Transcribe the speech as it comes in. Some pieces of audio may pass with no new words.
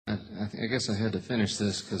I guess I had to finish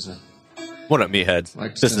this because What up, meatheads?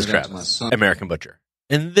 This is Travis, American Butcher,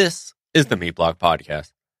 and this is the Meat Block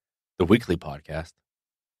Podcast, the weekly podcast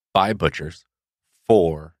by butchers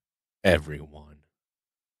for everyone.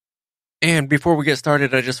 And before we get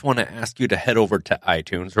started, I just want to ask you to head over to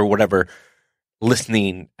iTunes or whatever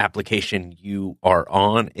listening application you are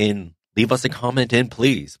on and leave us a comment, and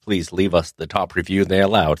please leave us the top review they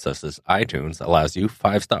allow, such as iTunes allows you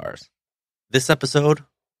 5 stars. This episode,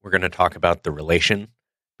 we're going to talk about the relation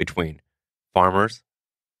between farmers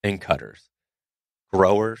and cutters,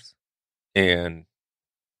 growers and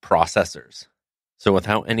processors. So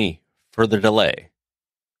without any further delay,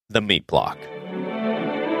 the Meat Block.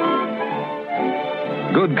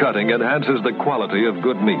 Good cutting enhances the quality of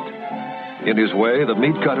good meat. In his way, the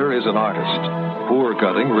meat cutter is an artist. Poor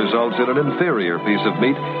cutting results in an inferior piece of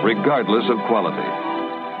meat, regardless of quality.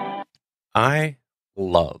 I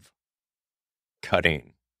love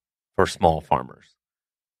cutting for small farmers.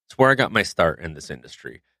 It's where I got my start in this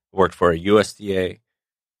industry. I worked for a USDA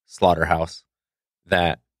slaughterhouse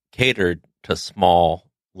that catered to small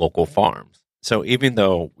local farms. So even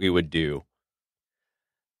though we would do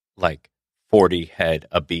like 40 head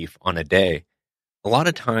of beef on a day, a lot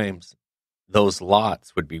of times those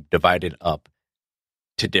lots would be divided up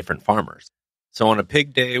to different farmers. So on a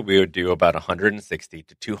pig day, we would do about 160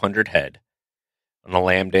 to 200 head. On a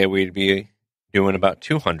lamb day, we'd be doing about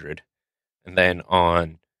 200. And then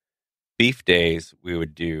on beef days, we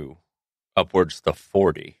would do upwards to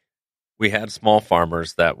 40. We had small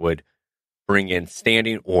farmers that would bring in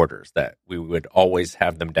standing orders that we would always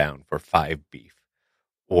have them down for 5 beef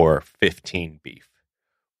or 15 beef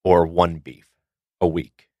or 1 beef a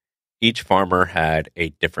week. Each farmer had a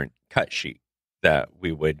different cut sheet that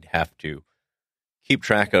we would have to keep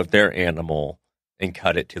track of their animal and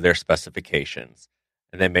cut it to their specifications,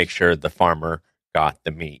 and then make sure the farmer got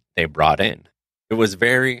the meat they brought in. It was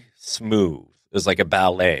very smooth. It was like a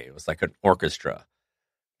ballet. It was like an orchestra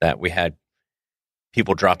that we had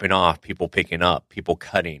people dropping off, people picking up, people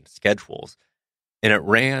cutting, schedules. And it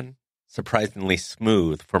ran surprisingly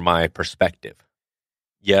smooth from my perspective.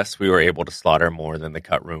 Yes, we were able to slaughter more than the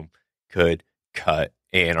cut room could cut,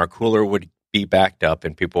 and our cooler would be backed up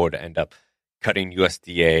and people would end up cutting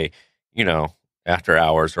USDA, after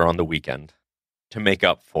hours or on the weekend to make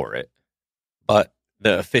up for it. But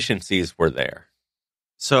the efficiencies were there.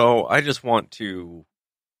 So I just want to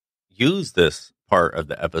use this part of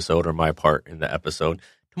the episode, or my part in the episode,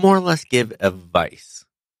 to more or less give advice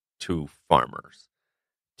to farmers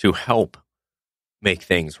to help make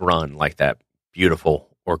things run like that beautiful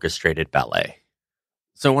orchestrated ballet.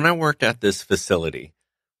 So when I worked at this facility,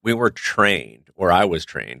 we were trained, or I was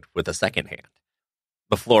trained, with a second hand.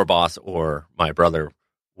 The floor boss or my brother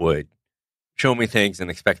would show me things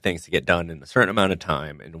and expect things to get done in a certain amount of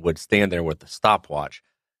time, and would stand there with the stopwatch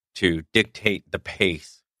to dictate the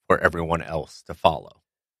pace for everyone else to follow.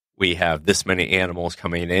 We have this many animals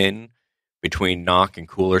coming in. Between knock and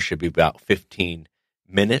cooler should be about 15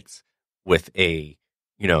 minutes with a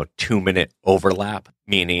 2-minute overlap,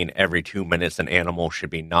 meaning every 2 minutes an animal should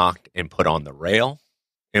be knocked and put on the rail.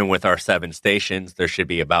 And with our 7 stations, there should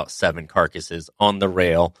be about 7 carcasses on the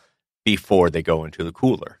rail before they go into the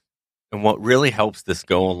cooler. And what really helps this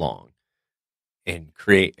go along and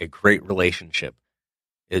create a great relationship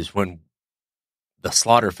is when the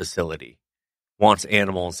slaughter facility wants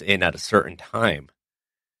animals in at a certain time,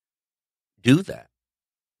 do that.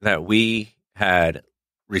 That we had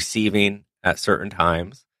receiving at certain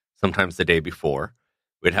times, sometimes the day before,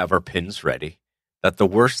 we'd have our pins ready. That the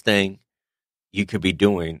worst thing you could be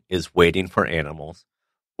doing is waiting for animals,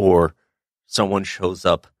 or someone shows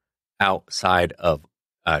up outside of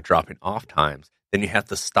dropping off times. Then you have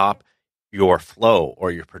to stop your flow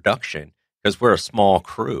or your production because we're a small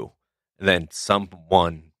crew. And then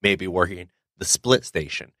someone maybe working the split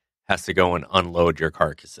station has to go and unload your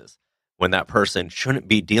carcasses, when that person shouldn't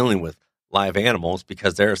be dealing with live animals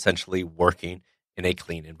because they're essentially working in a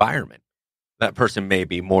clean environment. That person may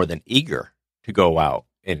be more than eager to go out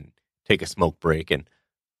and take a smoke break and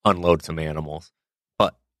unload some animals.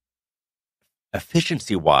 But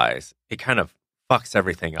efficiency-wise, it kind of fucks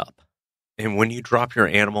everything up. And when you drop your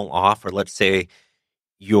animal off, or let's say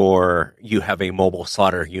you have a mobile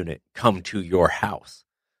slaughter unit come to your house,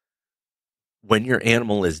 when your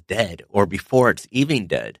animal is dead, or before it's even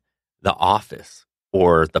dead, the office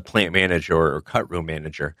or the plant manager or cut room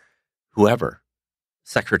manager, whoever,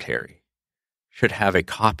 secretary, should have a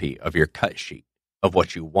copy of your cut sheet of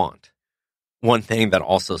what you want. One thing that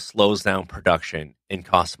also slows down production and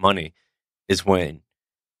costs money is when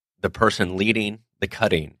the person leading the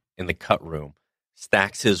cutting in the cut room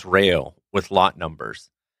stacks his rail with lot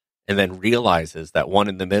numbers and then realizes that one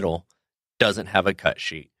in the middle doesn't have a cut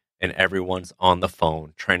sheet, and everyone's on the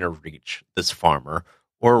phone trying to reach this farmer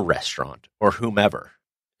or a restaurant or whomever.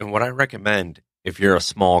 And what I recommend, if you're a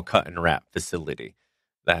small cut and wrap facility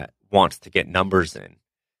that wants to get numbers in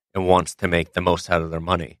and wants to make the most out of their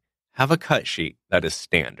money, have a cut sheet that is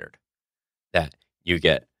standard, that you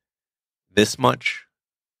get this much,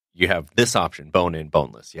 you have this option, bone in,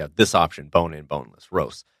 boneless. You have this option, bone in, boneless,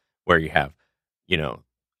 roast, where you have,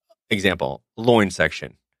 example, loin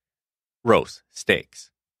section, roast, steaks.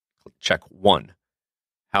 Check 1.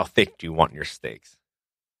 How thick do you want your steaks?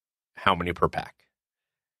 How many per pack?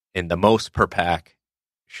 And the most per pack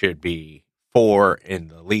should be 4, and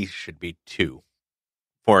the least should be 2,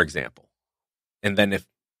 for example. And then if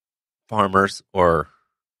farmers or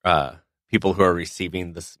people who are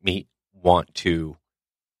receiving this meat want to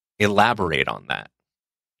elaborate on that,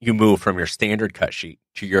 you move from your standard cut sheet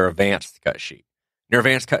to your advanced cut sheet. Your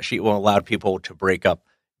advanced cut sheet will allow people to break up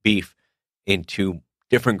beef into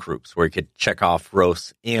different groups where you could check off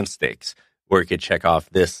roasts and steaks, where you could check off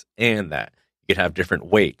this and that. You could have different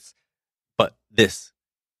weights. But this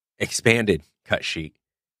expanded cut sheet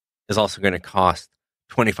is also going to cost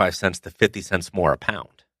 25 cents to 50 cents more a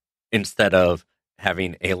pound, instead of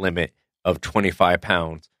having a limit of 25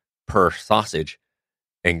 pounds per sausage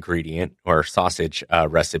ingredient or sausage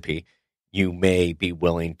recipe. You may be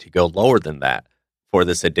willing to go lower than that for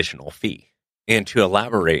this additional fee. And to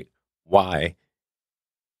elaborate why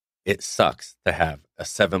it sucks to have a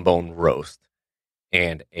 7-bone roast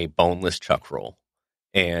and a boneless chuck roll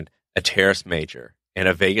and a terrace major and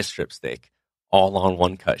a Vegas strip steak all on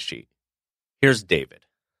one cut sheet. Here's David,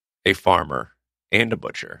 a farmer and a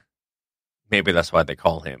butcher. Maybe that's why they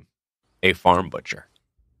call him a farm butcher.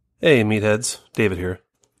 Hey, meatheads. David here.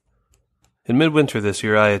 In midwinter this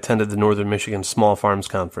year, I attended the Northern Michigan Small Farms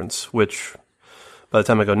Conference, which, by the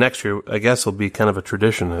time I go next year, I guess will be kind of a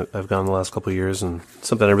tradition. I've gone the last couple of years, and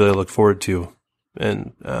something I really look forward to.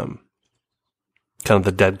 And kind of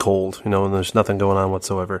the dead cold, and there's nothing going on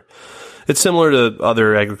whatsoever. It's similar to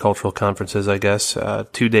other agricultural conferences, I guess.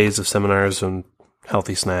 2 days of seminars and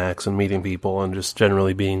healthy snacks and meeting people and just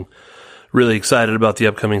generally being really excited about the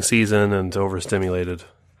upcoming season and overstimulated.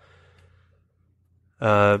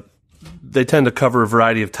 They tend to cover a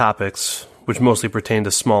variety of topics, which mostly pertain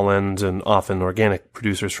to small end and often organic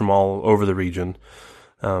producers from all over the region.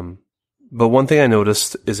 But one thing I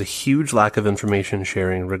noticed is a huge lack of information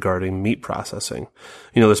sharing regarding meat processing.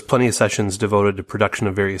 There's plenty of sessions devoted to production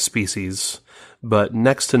of various species, but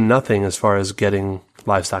next to nothing as far as getting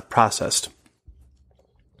livestock processed.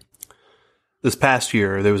 This past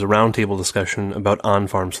year, there was a roundtable discussion about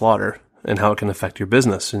on-farm slaughter and how it can affect your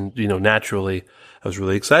business. And, naturally, I was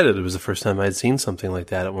really excited. It was the first time I'd seen something like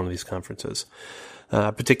that at one of these conferences.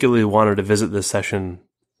 I particularly wanted to visit this session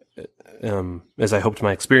as I hoped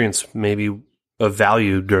my experience may be of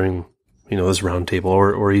value during, this roundtable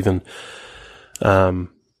or even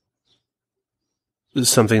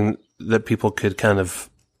something that people could kind of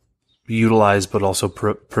utilize but also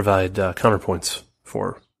provide counterpoints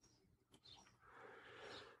for.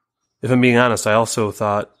 If I'm being honest, I also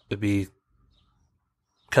thought it'd be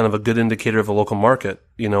kind of a good indicator of a local market.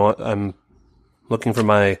 I'm looking for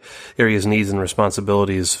my area's needs and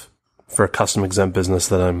responsibilities for a custom exempt business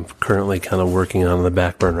that I'm currently kind of working on in the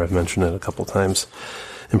back burner. I've mentioned it a couple times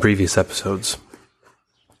in previous episodes.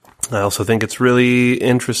 I also think it's really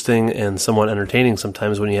interesting and somewhat entertaining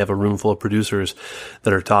sometimes when you have a room full of producers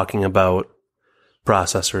that are talking about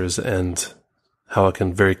processors and how it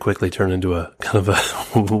can very quickly turn into a kind of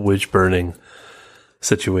a witch burning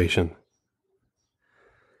situation.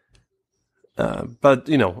 But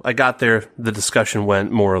I got there. The discussion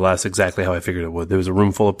went more or less exactly how I figured it would. There was a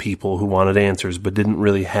room full of people who wanted answers, but didn't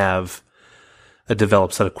really have a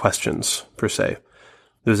developed set of questions, per se.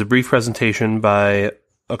 There was a brief presentation by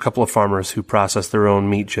a couple of farmers who process their own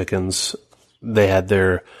meat chickens. They had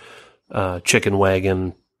their chicken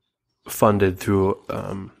wagon funded through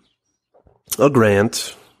a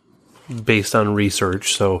grant based on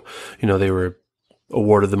research. So, they were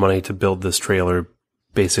awarded the money to build this trailer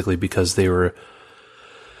basically because they were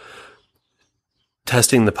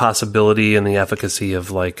testing the possibility and the efficacy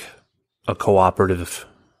of like a cooperative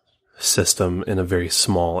system in a very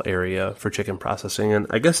small area for chicken processing. And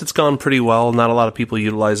I guess it's gone pretty well. Not a lot of people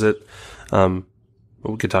utilize it. But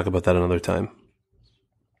we could talk about that another time.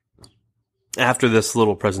 After this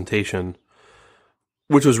little presentation,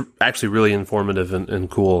 which was actually really informative and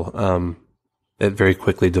cool, it very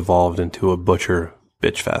quickly devolved into a butcher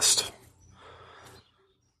bitch fest.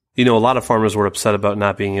 A lot of farmers were upset about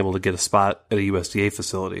not being able to get a spot at a USDA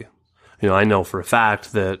facility. I know for a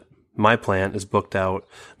fact that my plant is booked out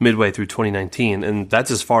midway through 2019, and that's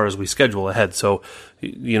as far as we schedule ahead. So,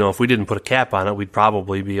 if we didn't put a cap on it, we'd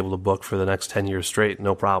probably be able to book for the next 10 years straight,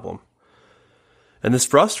 no problem. And this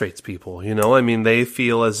frustrates people, they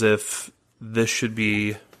feel as if this should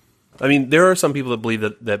be, there are some people that believe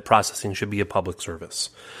that processing should be a public service.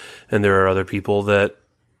 And there are other people that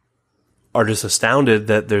are just astounded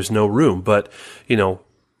that there's no room. But,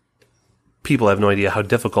 people have no idea how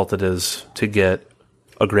difficult it is to get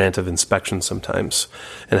a grant of inspection sometimes,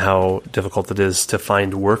 and how difficult it is to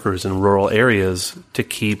find workers in rural areas to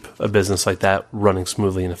keep a business like that running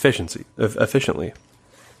smoothly and efficiently.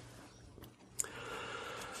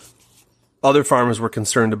 Other farmers were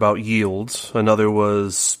concerned about yields. Another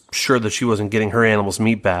was sure that she wasn't getting her animal's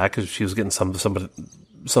meat back because she was getting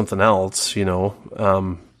something else,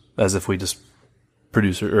 as if we just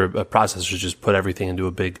a processor just put everything into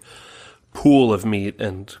a big pool of meat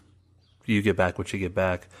and you get back what you get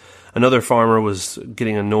back. Another farmer was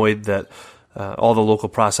getting annoyed that all the local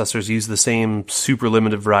processors use the same super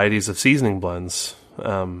limited varieties of seasoning blends,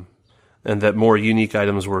 and that more unique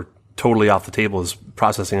items were totally off the table as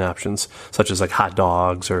processing options, such as like hot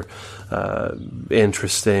dogs or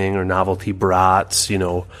interesting or novelty brats,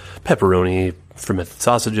 pepperoni, fermented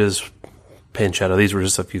sausages, pancetta. These were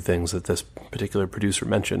just a few things that this particular producer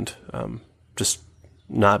mentioned, just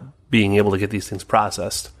not being able to get these things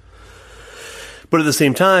processed. But at the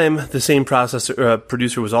same time, the same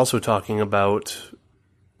producer was also talking about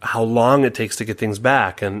how long it takes to get things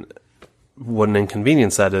back and what an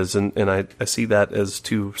inconvenience that is. And I see that as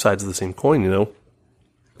two sides of the same coin,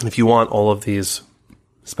 If you want all of these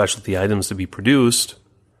specialty items to be produced,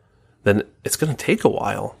 then it's going to take a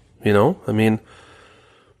while, If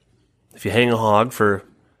you hang a hog for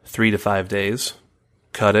 3 to 5 days,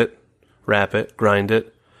 cut it, wrap it, grind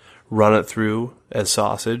it, run it through as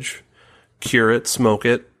sausage, cure it, smoke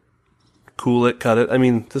it, cool it, cut it.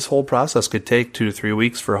 This whole process could take 2 to 3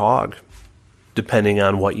 weeks for hog, depending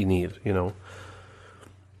on what you need,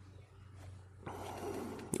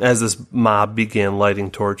 As this mob began lighting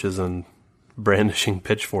torches and brandishing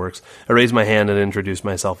pitchforks, I raised my hand and introduced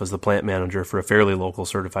myself as the plant manager for a fairly local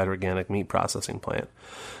certified organic meat processing plant.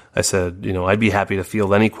 I said, I'd be happy to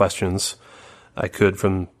field any questions I could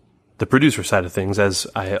from the producer side of things, as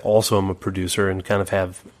I also am a producer and kind of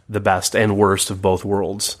have the best and worst of both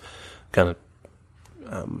worlds, kind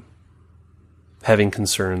of having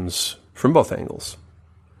concerns from both angles.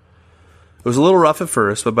 It was a little rough at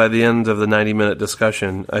first, but by the end of the 90-minute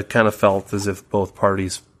discussion, I kind of felt as if both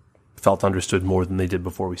parties felt understood more than they did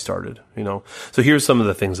before we started, So here's some of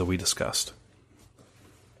the things that we discussed.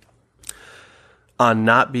 On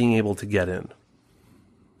not being able to get in.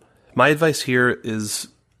 My advice here is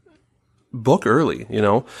book early,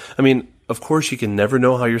 Of course, you can never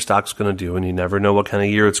know how your stock's going to do, and you never know what kind of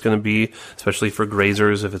year it's going to be, especially for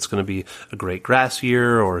grazers, if it's going to be a great grass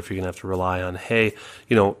year or if you're going to have to rely on hay.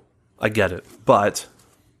 I get it. But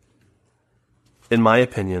in my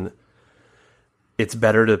opinion, it's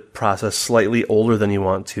better to process slightly older than you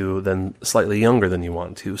want to than slightly younger than you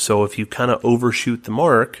want to. So if you kind of overshoot the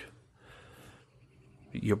mark,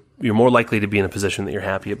 you're more likely to be in a position that you're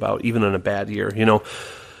happy about, even in a bad year.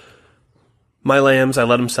 My lambs, I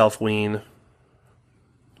let them self-wean.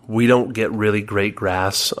 We don't get really great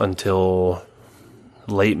grass until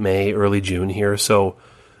late May, early June here. So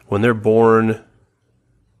when they're born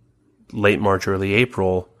late March, early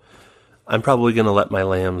April, I'm probably going to let my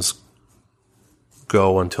lambs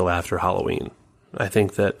go until after Halloween. I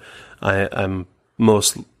think that I'm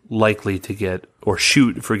most likely to get or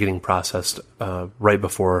shoot for getting processed right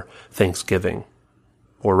before Thanksgiving,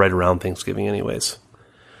 or right around Thanksgiving anyways.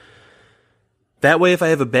 That way, if I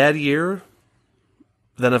have a bad year,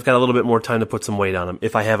 then I've got a little bit more time to put some weight on them.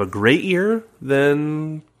 If I have a great year,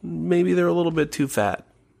 then maybe they're a little bit too fat.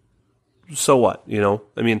 So what,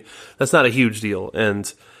 That's not a huge deal.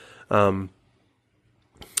 And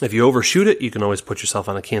if you overshoot it, you can always put yourself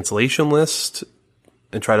on a cancellation list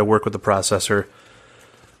and try to work with the processor.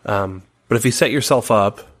 But if you set yourself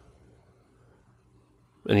up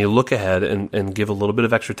and you look ahead and give a little bit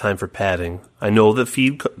of extra time for padding, I know that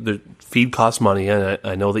feed costs money, and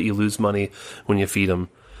I know that you lose money when you feed them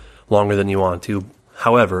longer than you want to.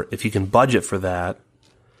 However, if you can budget for that,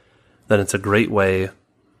 then it's a great way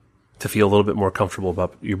to feel a little bit more comfortable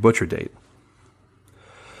about your butcher date.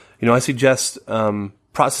 I suggest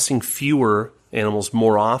processing fewer animals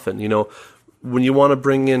more often. When you want to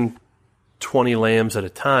bring in 20 lambs at a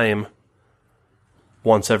time,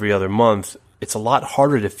 once every other month, it's a lot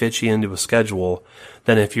harder to fit you into a schedule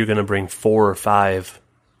than if you're going to bring 4 or 5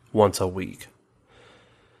 once a week.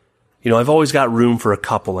 I've always got room for a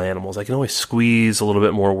couple animals. I can always squeeze a little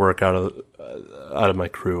bit more work out of my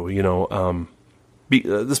crew,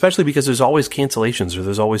 especially because there's always cancellations or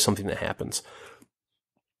there's always something that happens.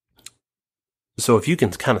 So if you can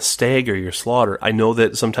kind of stagger your slaughter, I know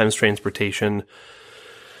that sometimes transportation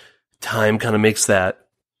time kind of makes that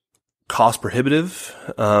cost prohibitive.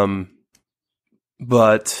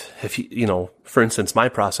 But if for instance, my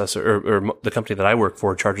processor or the company that I work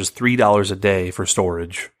for charges $3 a day for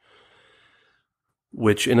storage,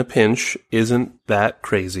 which in a pinch isn't that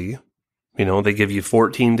crazy. They give you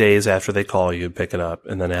 14 days after they call you, pick it up.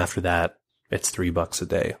 And then after that, it's $3 a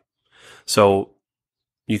day. So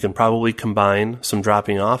you can probably combine some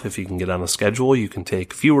dropping off. If you can get on a schedule, you can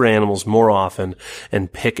take fewer animals more often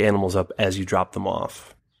and pick animals up as you drop them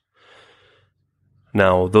off.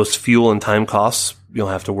 Now, those fuel and time costs, you'll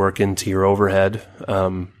have to work into your overhead,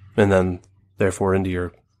 and then therefore into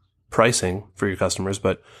your pricing for your customers.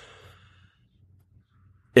 But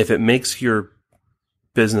if it makes your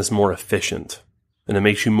business more efficient and it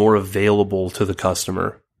makes you more available to the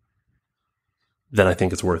customer, then I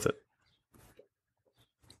think it's worth it.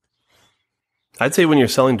 I'd say when you're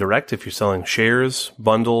selling direct, if you're selling shares,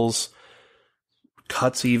 bundles,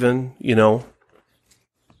 cuts even,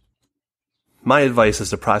 my advice is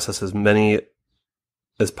to process as many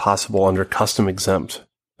as possible under custom exempt,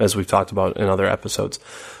 as we've talked about in other episodes.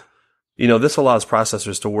 This allows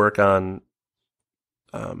processors to work on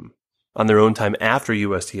their own time after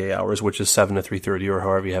USDA hours, which is 7 to 3:30 or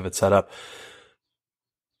however you have it set up.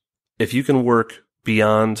 If you can work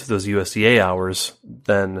beyond those USDA hours,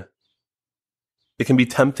 then it can be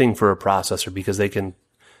tempting for a processor because they can,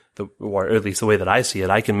 or at least the way that I see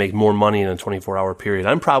it, I can make more money in a 24-hour period.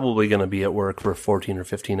 I'm probably going to be at work for 14 or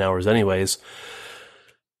 15 hours anyways.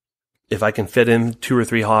 If I can fit in 2 or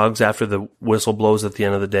 3 hogs after the whistle blows at the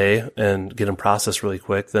end of the day and get them processed really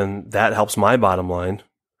quick, then that helps my bottom line.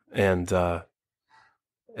 And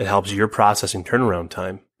it helps your processing turnaround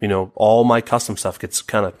time. All my custom stuff gets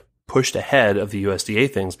kind of pushed ahead of the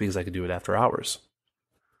USDA things because I could do it after hours.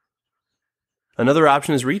 Another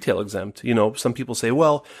option is retail exempt. Some people say,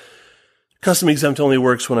 well, custom exempt only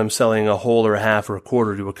works when I'm selling a whole or a half or a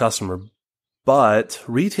quarter to a customer. But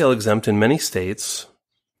retail exempt in many states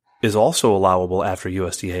is also allowable after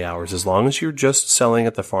USDA hours. As long as you're just selling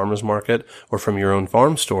at the farmer's market or from your own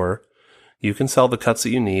farm store, you can sell the cuts that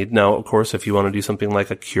you need. Now, of course, if you want to do something like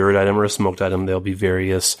a cured item or a smoked item, there'll be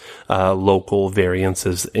various local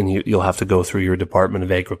variances, and you'll have to go through your Department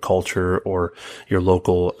of Agriculture or your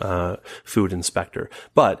local food inspector.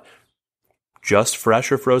 But just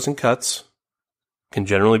fresh or frozen cuts can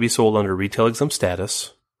generally be sold under retail exempt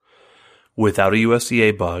status without a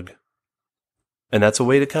USDA bug. And that's a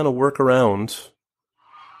way to kind of work around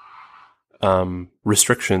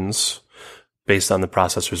restrictions based on the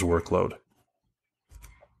processor's workload.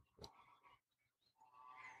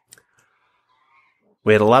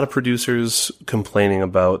 We had a lot of producers complaining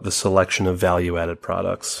about the selection of value-added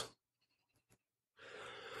products.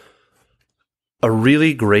 A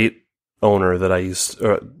really great owner that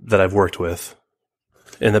I've worked with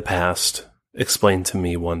in the past explained to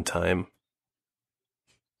me one time,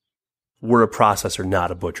 we're a processor, not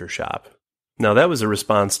a butcher shop. Now, that was a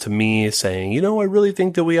response to me saying, I really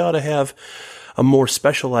think that we ought to have a more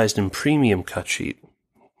specialized and premium cut sheet.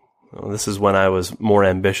 Well, this is when I was more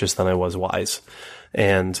ambitious than I was wise.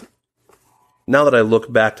 And now that I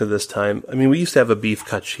look back to this time, we used to have a beef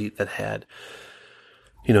cut sheet that had,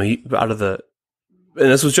 and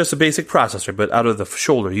this was just a basic processor, but out of the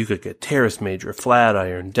shoulder, you could get Terrace Major, Flat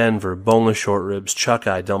Iron, Denver, boneless short ribs, chuck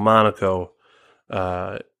eye, Delmonico,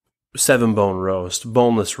 7-bone roast,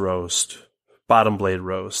 boneless roast, bottom blade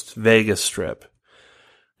roast, Vegas strip.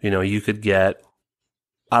 You could get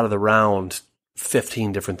out of the round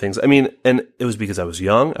 15 different things. And it was because I was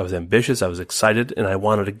young, I was ambitious, I was excited, and I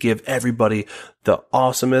wanted to give everybody the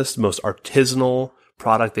awesomest, most artisanal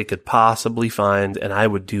product they could possibly find, and I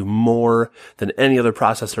would do more than any other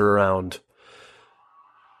processor around.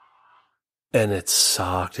 And it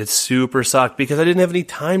sucked. It super sucked because I didn't have any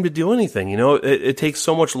time to do anything. It takes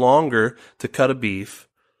so much longer to cut a beef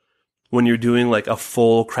when you're doing like a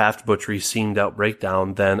full craft butchery seamed out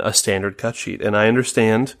breakdown than a standard cut sheet. And I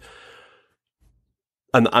understand.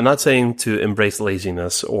 I'm not saying to embrace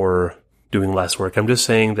laziness or doing less work. I'm just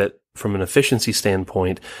saying that from an efficiency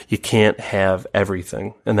standpoint, you can't have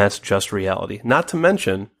everything. And that's just reality. Not to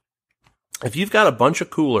mention, if you've got a bunch of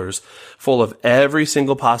coolers full of every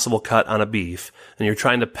single possible cut on a beef and you're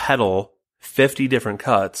trying to peddle 50 different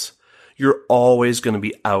cuts, you're always going to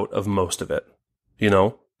be out of most of it.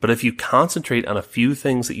 But if you concentrate on a few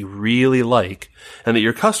things that you really like and that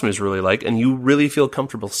your customers really like and you really feel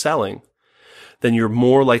comfortable selling, then you're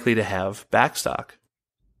more likely to have backstock.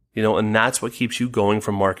 And that's what keeps you going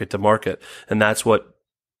from market to market. And that's what,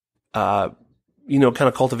 kind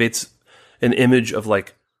of cultivates an image of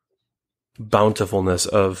like bountifulness,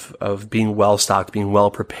 of being well stocked, being well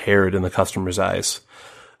prepared in the customer's eyes.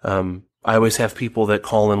 I always have people that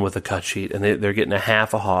call in with a cut sheet and they're getting a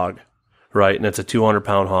half a hog, right? And it's a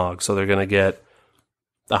 200-pound hog. So they're going to get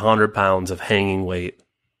 100 pounds of hanging weight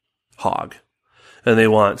hog. And they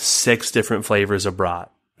want 6 different flavors of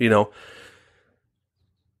brat, and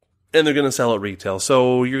they're going to sell at retail.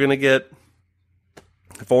 So you're going to get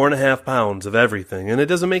 4.5 pounds of everything. And it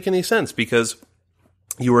doesn't make any sense because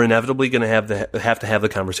you are inevitably going to have to have the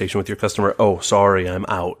conversation with your customer. Oh, sorry, I'm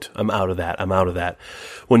out. I'm out of that.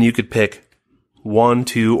 When you could pick 1,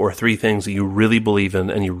 2, or 3 things that you really believe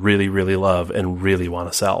in and you really, really love and really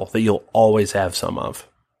want to sell that you'll always have some of.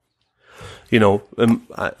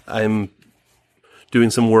 I'm doing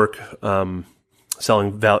some work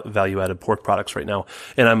selling value-added pork products right now,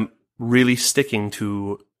 and I'm really sticking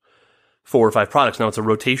to 4 or 5 products. Now, it's a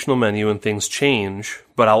rotational menu and things change,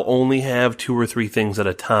 but I'll only have 2 or 3 things at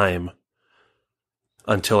a time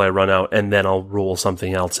until I run out, and then I'll roll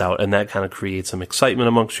something else out. And that kind of creates some excitement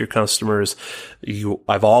amongst your customers.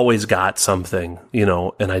 I've always got something,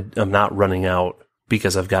 and I'm not running out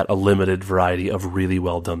because I've got a limited variety of really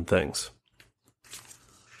well done things.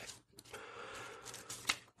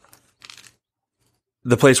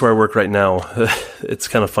 The place where I work right now, it's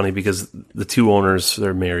kind of funny because the 2 owners,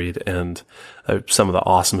 they're married and some of the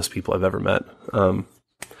awesomest people I've ever met. And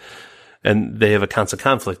they have a constant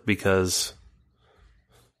conflict because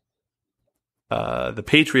the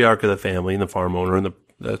patriarch of the family and the farm owner and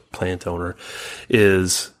the plant owner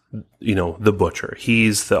is, the butcher.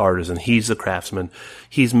 He's the artisan. He's the craftsman.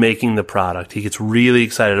 He's making the product. He gets really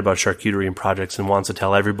excited about charcuterie and projects and wants to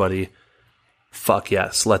tell everybody, fuck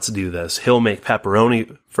yes, let's do this. He'll make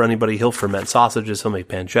pepperoni for anybody. He'll ferment sausages. He'll make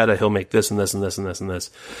pancetta. He'll make this and this and this and this and this.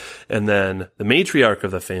 And then the matriarch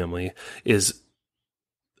of the family is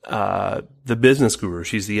the business guru.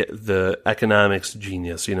 She's the economics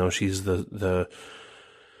genius. She's the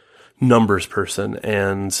numbers person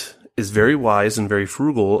and is very wise and very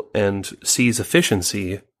frugal and sees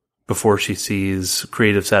efficiency before she sees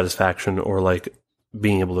creative satisfaction or like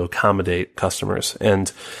being able to accommodate customers.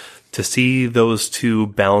 And to see those 2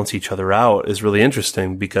 balance each other out is really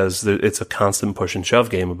interesting because it's a constant push and shove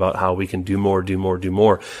game about how we can do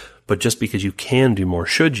more. But just because you can do more,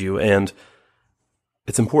 should you? And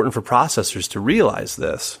it's important for processors to realize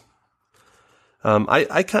this.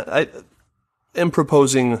 I am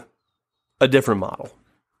proposing a different model.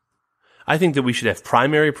 I think that we should have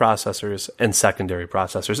primary processors and secondary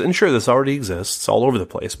processors. And sure, this already exists all over the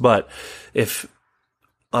place. But if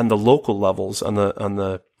on the local levels, on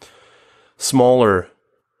the smaller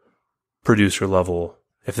producer level,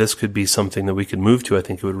 if this could be something that we could move to, I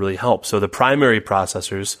think it would really help. So the primary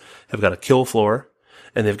processors have got a kill floor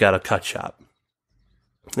and they've got a cut shop.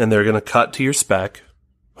 And they're going to cut to your spec,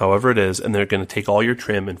 however it is, and they're going to take all your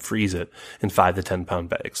trim and freeze it in 5 to 10 pound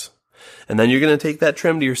bags. And then you're going to take that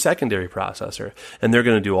trim to your secondary processor, and they're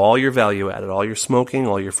going to do all your value added, all your smoking,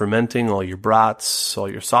 all your fermenting, all your brats, all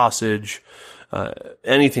your sausage,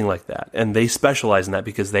 anything like that. And they specialize in that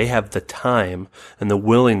because they have the time and the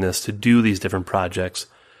willingness to do these different projects.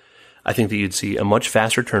 I think that you'd see a much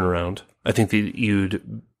faster turnaround. I think that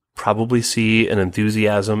you'd probably see an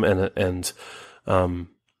enthusiasm and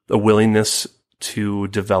a willingness to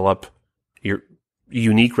develop your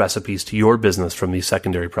unique recipes to your business from these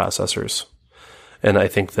secondary processors. And I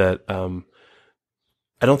think that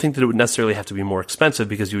I don't think that it would necessarily have to be more expensive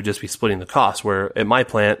because you would just be splitting the cost. Where at my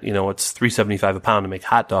plant, it's $3.75 a pound to make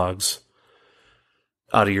hot dogs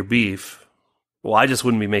out of your beef. Well, I just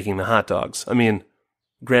wouldn't be making the hot dogs. I mean,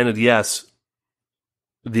 granted, yes,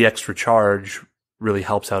 the extra charge really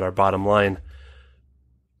helps out our bottom line.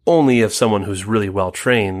 Only if someone who's really well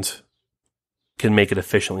trained can make it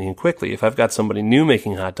efficiently and quickly. If I've got somebody new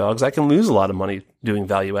making hot dogs, I can lose a lot of money doing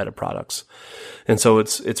value-added products. And so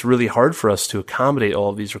it's really hard for us to accommodate all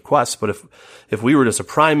of these requests. But if we were just a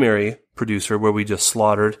primary producer where we just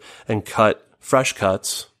slaughtered and cut fresh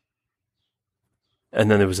cuts, and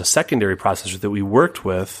then there was a secondary processor that we worked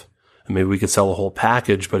with, and maybe we could sell a whole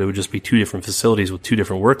package, but it would just be 2 different facilities with 2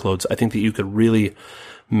 different workloads, I think that you could really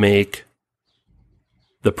make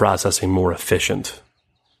the processing more efficient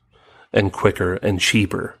and quicker and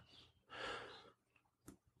cheaper.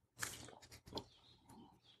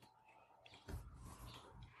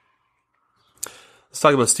 Let's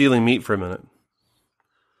talk about stealing meat for a minute.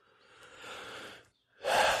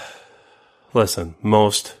 Listen,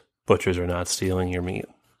 most butchers are not stealing your meat.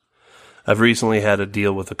 I've recently had a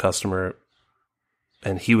deal with a customer,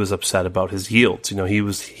 and he was upset about his yields. He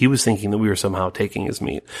was thinking that we were somehow taking his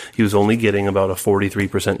meat. He was only getting about a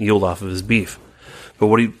 43% yield off of his beef. But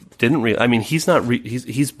what he didn't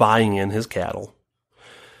he's buying in his cattle.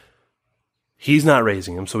 He's not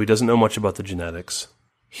raising them, so he doesn't know much about the genetics.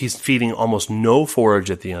 He's feeding almost no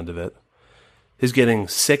forage at the end of it. He's getting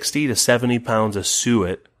 60 to 70 pounds of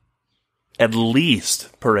suet at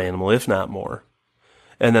least per animal, if not more.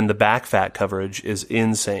 And then the back fat coverage is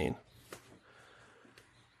insane.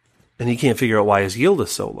 And he can't figure out why his yield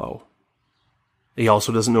is so low. He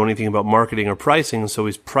also doesn't know anything about marketing or pricing, so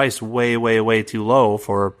he's priced way, way, way too low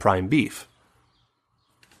for prime beef.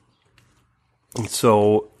 And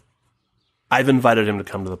so I've invited him to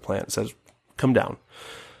come to the plant. Says, come down.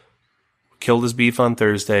 Killed his beef on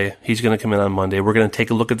Thursday. He's going to come in on Monday. We're going to take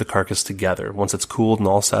a look at the carcass together once it's cooled and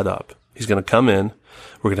all set up. He's going to come in.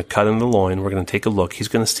 We're going to cut in the loin. We're going to take a look. He's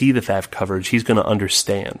going to see the fat coverage. He's going to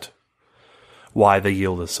understand why the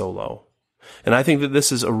yield is so low. And I think that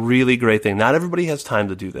this is a really great thing. Not everybody has time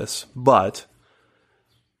to do this, but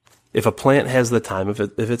if a plant has the time, if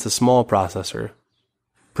it's a small processor,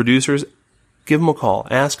 producers, give them a call.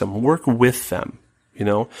 Ask them. Work with them.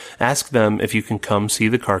 Ask them if you can come see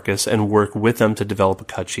the carcass and work with them to develop a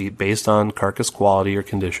cut sheet based on carcass quality or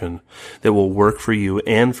condition that will work for you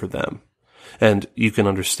and for them. And you can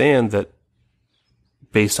understand that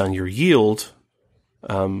based on your yield,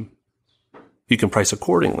 you can price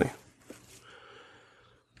accordingly.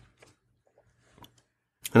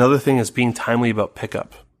 Another thing is being timely about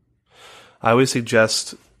pickup. I always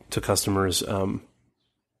suggest to customers,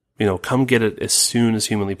 come get it as soon as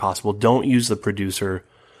humanly possible. Don't use the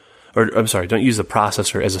don't use the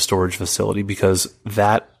processor as a storage facility, because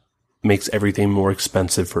that makes everything more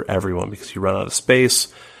expensive for everyone, because you run out of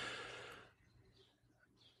space.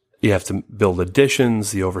 You have to build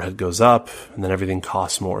additions, the overhead goes up, and then everything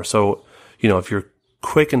costs more. So, if you're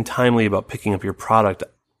quick and timely about picking up your product,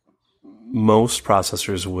 most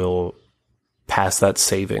processors will pass that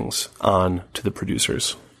savings on to the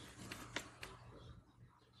producers.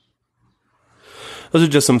 Those are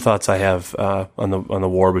just some thoughts I have on the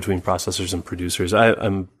war between processors and producers.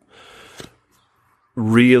 I'm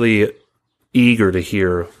really eager to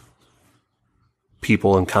hear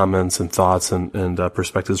people and comments and thoughts and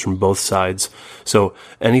perspectives from both sides. So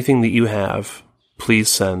anything that you have, please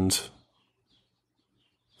send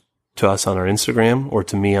to us on our Instagram, or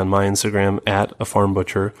to me on my Instagram at a farm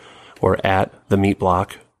butcher or at the meat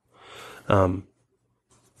block. And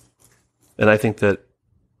I think that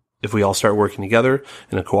if we all start working together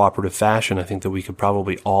in a cooperative fashion, I think that we could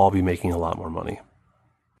probably all be making a lot more money.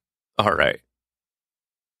 All right.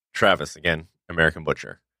 Travis, again, American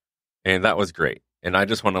Butcher. And that was great. And I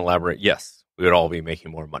just want to elaborate. Yes, we would all be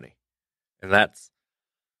making more money. And that's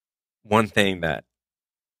one thing that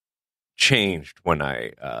changed when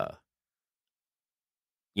I,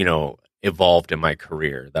 evolved in my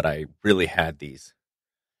career, that I really had these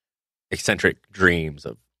eccentric dreams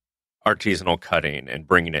of artisanal cutting and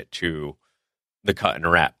bringing it to the cut and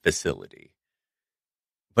wrap facility.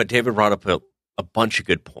 But David brought up a bunch of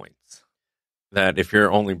good points, that if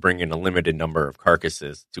you're only bringing a limited number of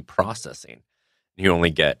carcasses to processing, you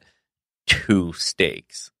only get 2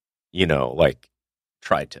 steaks, like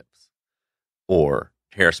tri-tips or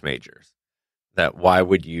Harris Majors, that why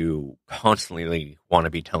would you constantly want to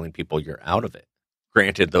be telling people you're out of it?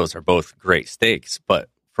 Granted, those are both great steaks, but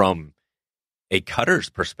from a cutter's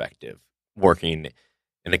perspective, working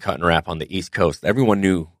in a cut and wrap on the East Coast, everyone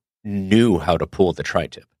knew how to pull the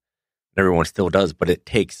tri-tip. Everyone still does, but it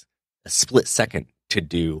takes a split second to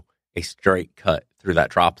do a straight cut through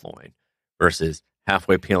that drop loin versus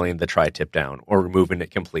halfway peeling the tri-tip down or removing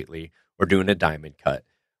it completely or doing a diamond cut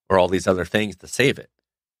or all these other things to save it.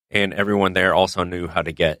 And everyone there also knew how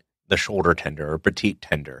to get the shoulder tender or petite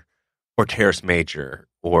tender or Terrace Major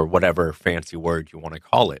or whatever fancy word you want to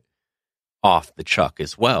call it off the chuck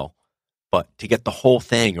as well. But to get the whole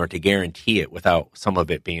thing, or to guarantee it without some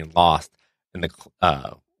of it being lost in the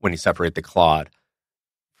when you separate the clod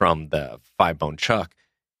from the 5-bone chuck,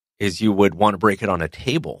 is you would want to break it on a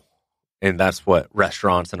table. And that's what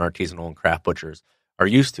restaurants and artisanal and craft butchers are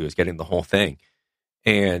used to, is getting the whole thing.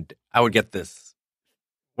 And I would get this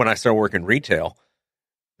when I started working retail.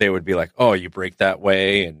 They would be like, oh, you break that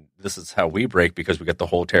way, and this is how we break because we get the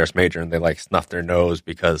whole Terrace Major, and they snuff their nose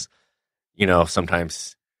because,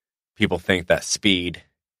 sometimes people think that speed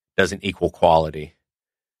doesn't equal quality.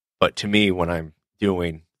 But to me, when I'm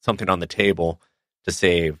doing something on the table to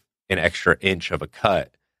save an extra inch of a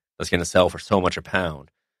cut that's going to sell for so much a pound,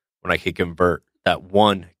 when I could convert that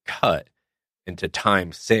one cut into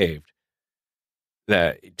time saved,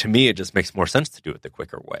 that to me, it just makes more sense to do it the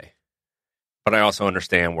quicker way. But I also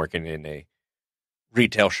understand working in a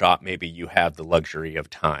retail shop, maybe you have the luxury of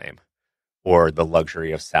time or the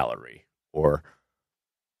luxury of salary or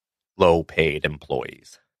low paid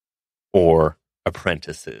employees or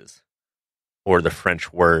apprentices or the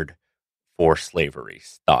French word for slavery,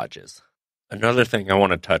 stages. Another thing I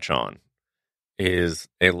want to touch on is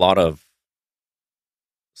a lot of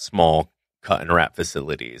small cut and wrap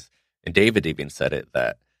facilities. And David even said it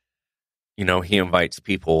that, he invites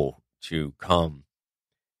people to come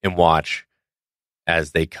and watch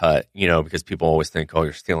as they cut, because people always think, oh,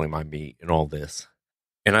 you're stealing my meat and all this.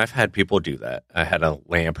 And I've had people do that. I had a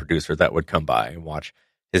lamb producer that would come by and watch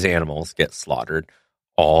his animals get slaughtered,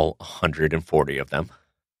 all 140 of them.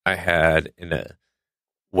 I had a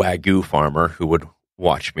Wagyu farmer who would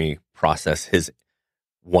watch me process his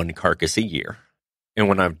one carcass a year. And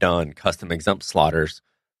when I've done custom exempt slaughters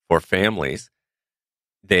for families,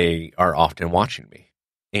 they are often watching me.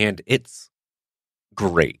 And it's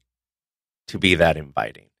great to be that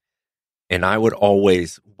inviting. And I would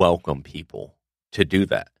always welcome people to do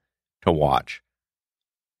that, to watch.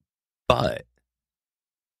 But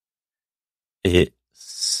it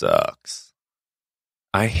sucks.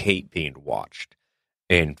 I hate being watched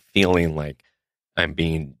and feeling like I'm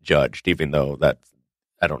being judged, even though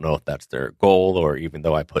I don't know if that's their goal, or even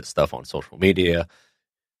though I put stuff on social media.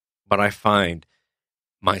 But I find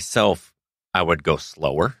myself, I would go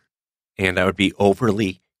slower and I would be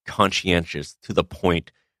overly conscientious to the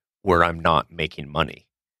point where I'm not making money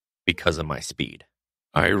because of my speed.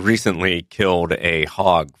 I recently killed a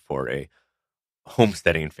hog for a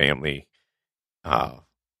homesteading family.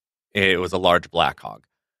 It was a large black hog.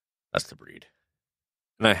 That's the breed.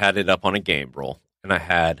 And I had it up on a game roll, and I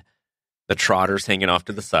had the trotters hanging off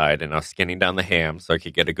to the side, and I was skinning down the ham so I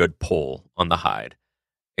could get a good pull on the hide.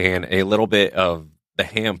 And a little bit of the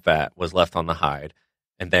ham fat was left on the hide.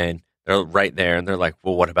 And then they're right there, and they're like,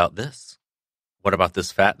 well, what about this? What about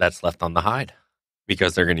this fat that's left on the hide?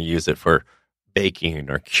 Because they're going to use it for baking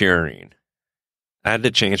or curing. I had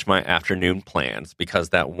to change my afternoon plans because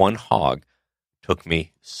that one hog took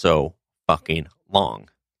me so fucking long.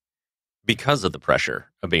 Because of the pressure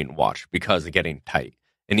of being watched, because of getting tight.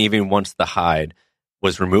 And even once the hide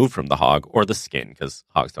was removed from the hog, or the skin, because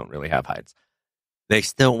hogs don't really have hides, they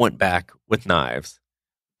still went back with knives,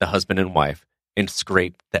 the husband and wife, and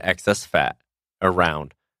scraped the excess fat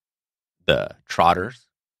around the trotters,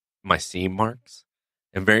 my seam marks,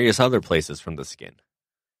 and various other places from the skin.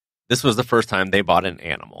 This was the first time they bought an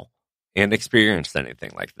animal and experienced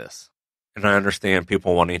anything like this. And I understand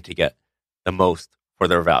people wanting to get the most for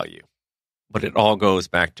their value. But it all goes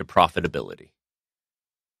back to profitability.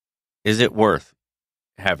 Is it worth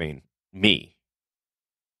having me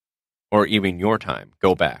or even your time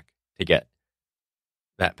go back to get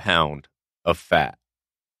that pound of fat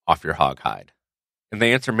off your hog hide? And the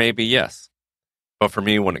answer may be yes. But for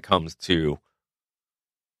me, when it comes to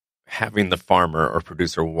having the farmer or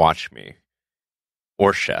producer watch me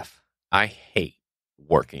or chef, I hate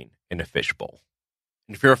working in a fishbowl.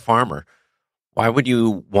 And if you're a farmer, why would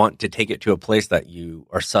you want to take it to a place that you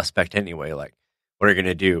are suspect anyway? Like, what are you going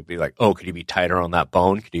to do? Be like, oh, could you be tighter on that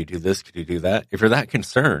bone? Could you do this? Could you do that? If you're that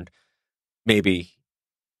concerned, maybe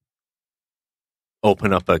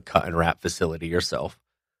open up a cut and wrap facility yourself,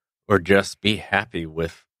 or just be happy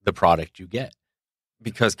with the product you get.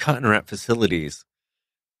 Because cut and wrap facilities,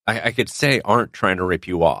 I could say, aren't trying to rip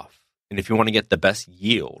you off. And if you want to get the best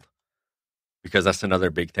yield, because that's another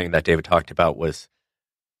big thing that David talked about was,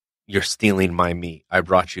 you're stealing my meat. I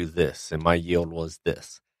brought you this, and my yield was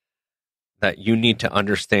this. That you need to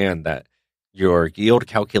understand that your yield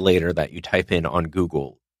calculator that you type in on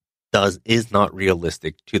Google is not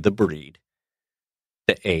realistic to the breed,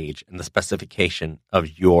 the age, and the specification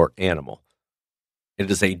of your animal. It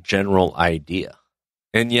is a general idea.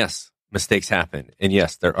 And yes, mistakes happen. And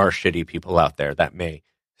yes, there are shitty people out there that may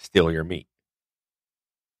steal your meat.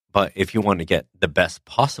 But if you want to get the best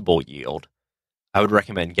possible yield, I would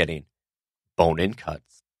recommend getting bone-in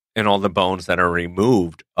cuts, and all the bones that are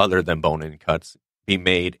removed other than bone-in cuts be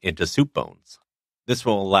made into soup bones. This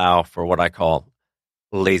will allow for what I call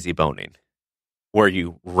lazy boning, where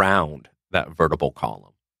you round that vertebral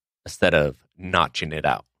column instead of notching it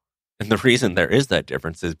out. And the reason there is that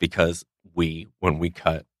difference is because when we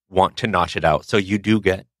cut, want to notch it out so you do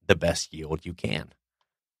get the best yield you can.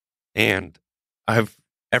 And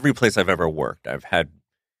every place I've ever worked,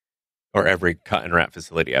 or every cut and wrap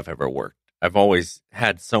facility I've ever worked, I've always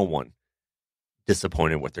had someone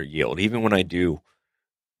disappointed with their yield. Even when I do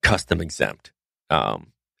custom exempt,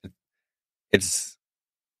 it's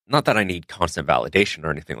Not that I need constant validation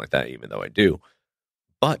or anything like that, even though I do,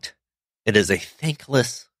 but it is a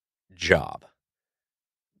thankless job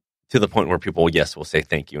to the point where people, yes, will say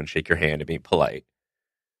thank you and shake your hand and be polite.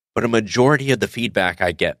 But a majority of the feedback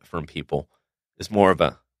I get from people is more of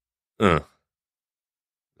a,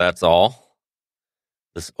 that's all.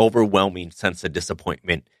 This overwhelming sense of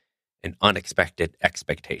disappointment and unexpected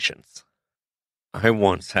expectations. I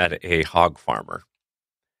once had a hog farmer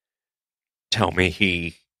tell me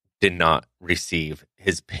he did not receive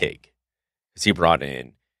his pig because he brought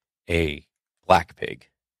in a black pig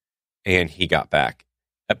and he got back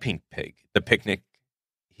a pink pig. The picnic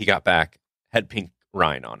he got back had pink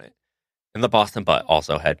rind on it, and the Boston butt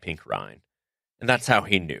also had pink rind. And that's how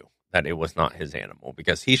he knew that it was not his animal,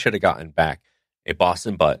 because he should have gotten back a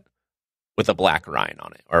Boston butt with a black rind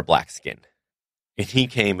on it, or a black skin. And he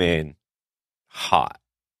came in hot,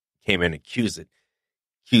 came in accusing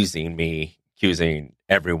me, accusing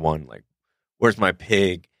everyone, like, where's my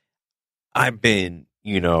pig? I've been,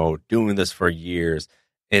 doing this for years,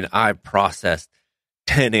 and I've processed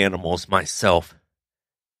 10 animals myself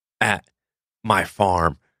at my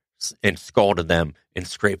farm and scalded them and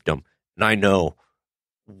scraped them. And I know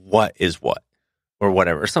what is what, or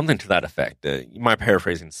whatever, something to that effect. My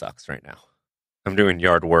paraphrasing sucks right now. I'm doing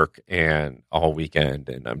yard work and all weekend,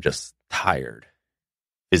 and I'm just tired,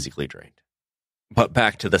 physically drained. But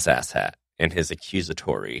back to this asshat and his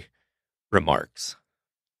accusatory remarks.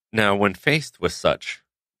 Now, when faced with such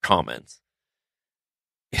comments,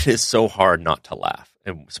 it is so hard not to laugh,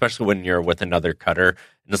 and especially when you're with another cutter,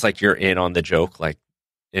 and it's like you're in on the joke, like,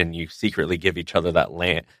 and you secretly give each other that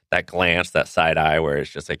glance, that side eye, where it's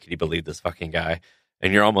just like, can you believe this fucking guy?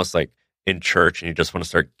 And you're almost like in church, and you just want to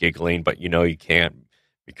start giggling, but you can't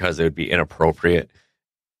because it would be inappropriate.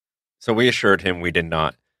 So we assured him we did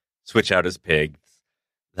not switch out his pigs,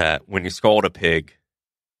 that when you scald a pig,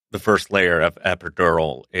 the first layer of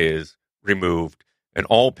epidural is removed, and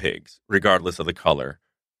all pigs, regardless of the color,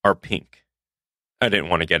 are pink. I didn't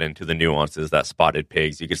want to get into the nuances that spotted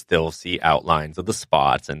pigs, you could still see outlines of the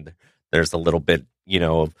spots, and there's a little bit,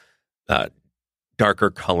 of darker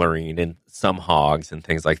coloring in some hogs and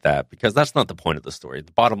things like that, because that's not the point of the story.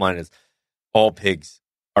 The bottom line is all pigs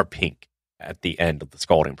are pink at the end of the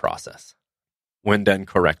scalding process. When done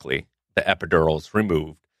correctly, the epidural is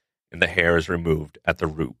removed and the hair is removed at the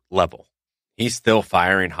root level. He's still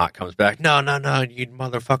firing hot, comes back, no, you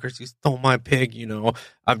motherfuckers, you stole my pig,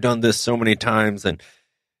 I've done this so many times. And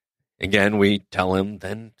again, we tell him,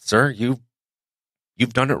 then, sir, you've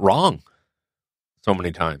done it wrong so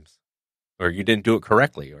many times, or you didn't do it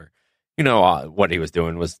correctly, or, what he was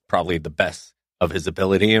doing was probably the best of his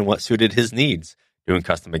ability and what suited his needs, doing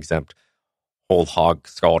custom exempt whole hog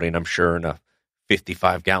scalding, I'm sure, in a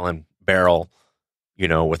 55-gallon barrel,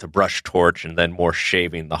 with a brush torch, and then more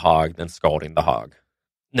shaving the hog than scalding the hog.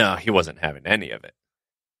 No, he wasn't having any of it.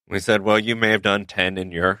 We said, well, you may have done 10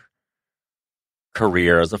 in your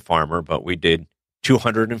career as a farmer, but we did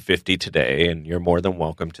 250 today, and you're more than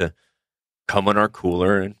welcome to come on our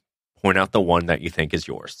cooler and point out the one that you think is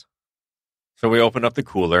yours. So we opened up the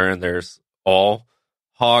cooler, and there's all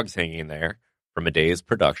hogs hanging there from a day's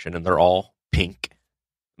production, and they're all pink.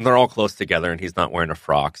 And they're all close together, and he's not wearing a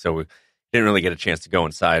frock, so we didn't really get a chance to go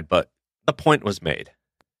inside, but the point was made.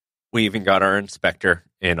 We even got our inspector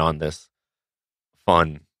in on this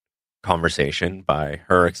fun conversation by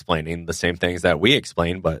her explaining the same things that we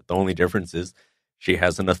explained, but the only difference is she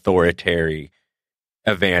has an authoritarian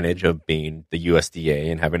advantage of being the USDA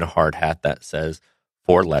and having a hard hat that says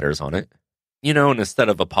 4 letters on it. And instead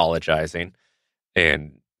of apologizing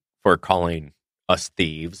and for calling us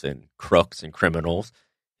thieves and crooks and criminals,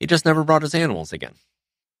 he just never brought his animals again.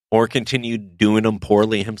 Or continued doing them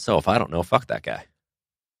poorly himself. I don't know. Fuck that guy.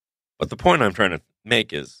 But the point I'm trying to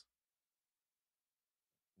make is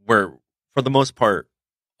we're, for the most part,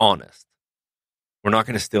 honest. We're not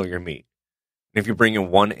going to steal your meat. And if you bring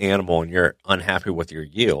in one animal and you're unhappy with your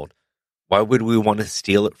yield, why would we want to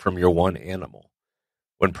steal it from your one animal?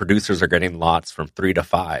 When producers are getting lots from 3 to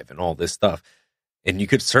 5 and all this stuff. And you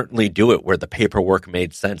could certainly do it where the paperwork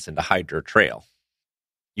made sense and to hide your trail.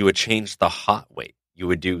 You would change the hot weight. You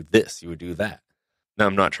would do this, you would do that. Now,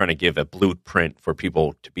 I'm not trying to give a blueprint for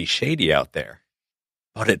people to be shady out there,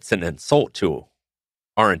 but it's an insult to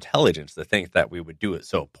our intelligence to think that we would do it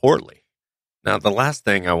so poorly. Now, the last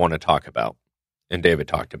thing I want to talk about, and David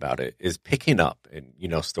talked about it, is picking up and,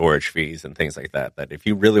 storage fees and things like that, that if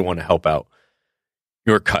you really want to help out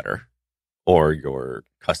your cutter or your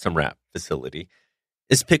custom wrap facility,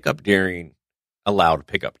 is pick up during allowed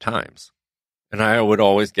pickup times. And I would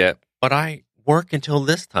always get, but I work until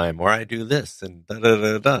this time, or I do this, and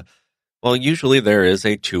da-da-da-da. Well, usually there is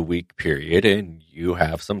a 2-week period, and you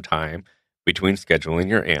have some time between scheduling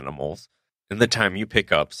your animals and the time you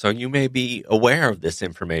pick up. So you may be aware of this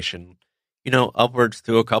information, upwards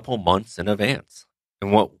to a couple months in advance.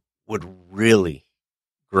 And what would really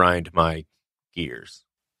grind my gears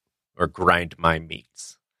or grind my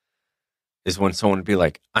meats is when someone would be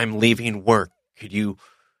like, I'm leaving work. Could you,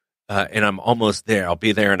 and I'm almost there. I'll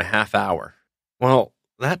be there in a half hour. Well,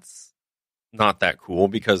 that's not that cool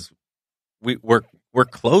because we're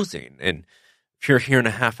closing. And if you're here in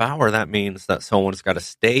a half hour, that means that someone's got to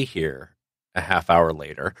stay here a half hour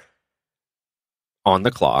later on the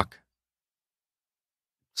clock.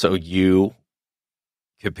 So you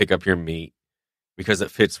could pick up your meat because it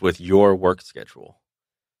fits with your work schedule.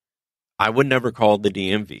 I would never call the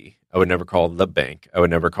DMV. I would never call the bank. I would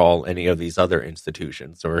never call any of these other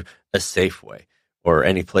institutions or a Safeway or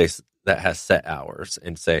any place that has set hours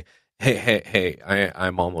and say, hey,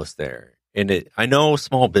 I'm almost there. And I know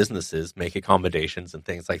small businesses make accommodations and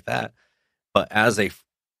things like that, but as a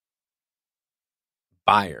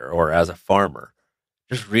buyer or as a farmer,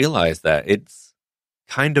 just realize that it's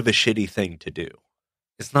kind of a shitty thing to do.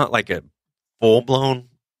 It's not like a full-blown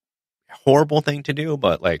horrible thing to do,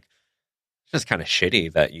 but like it's just kind of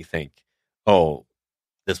shitty that you think, oh,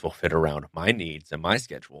 this will fit around my needs and my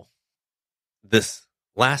schedule. This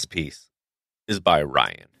last piece is by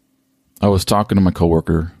Ryan. I was talking to my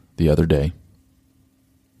coworker the other day.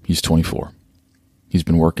 He's 24. He's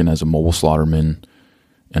been working as a mobile slaughterman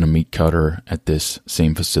and a meat cutter at this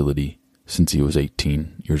same facility since he was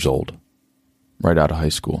 18 years old, right out of high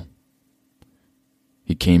school.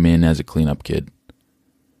 He came in as a cleanup kid,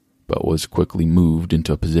 but was quickly moved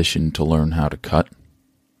into a position to learn how to cut.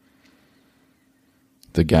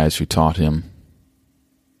 The guys who taught him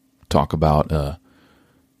talk about an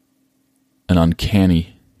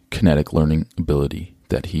uncanny kinetic learning ability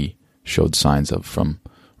that he showed signs of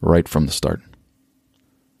right from the start.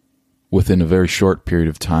 Within a very short period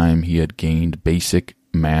of time, he had gained basic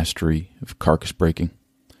mastery of carcass breaking,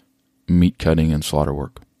 meat cutting, and slaughter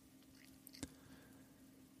work.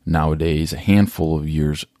 Nowadays, a handful of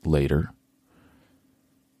years later,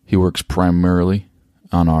 he works primarily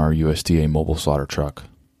on our USDA mobile slaughter truck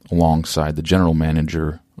alongside the general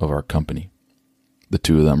manager of our company. The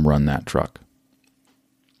two of them run that truck.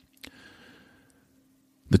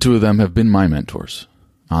 The two of them have been my mentors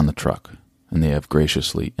on the truck, and they have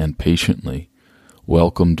graciously and patiently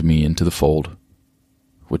welcomed me into the fold,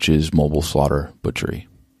 which is mobile slaughter butchery.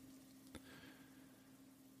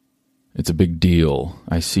 It's a big deal.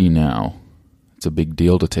 I see now. It's a big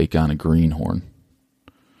deal to take on a greenhorn.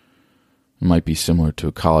 It might be similar to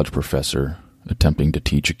a college professor attempting to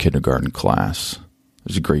teach a kindergarten class.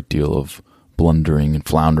 There's a great deal of blundering and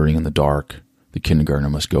floundering in the dark the kindergartner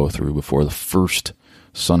must go through before the first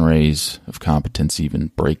sun rays of competence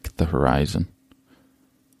even break the horizon.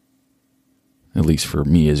 At least for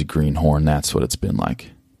me as a greenhorn, that's what it's been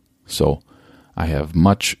like. So I have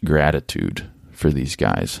much gratitude for these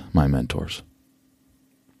guys, my mentors.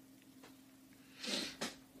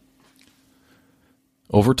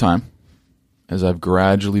 Over time, as I've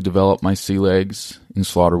gradually developed my sea legs in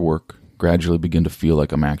slaughter work, gradually begin to feel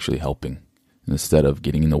like I'm actually helping instead of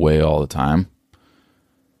getting in the way all the time,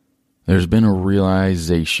 there's been a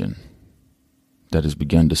realization that has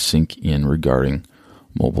begun to sink in regarding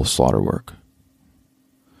mobile slaughter work.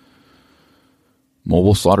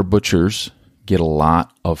 Mobile slaughter butchers get a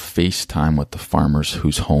lot of face time with the farmers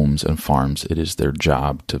whose homes and farms it is their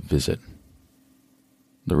job to visit.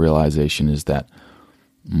 The realization is that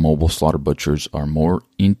mobile slaughter butchers are more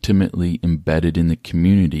intimately embedded in the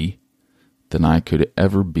community than I could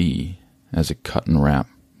ever be as a cut and wrap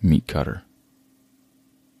meat cutter.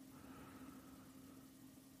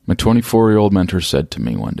 My 24-year-old mentor said to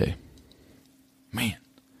me one day, "Man,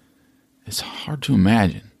 it's hard to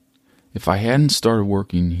imagine. If I hadn't started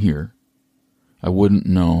working here, I wouldn't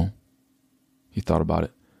know," he thought about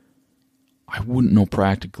it, "I wouldn't know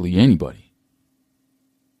practically anybody."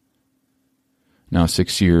 Now,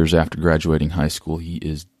 6 years after graduating high school, he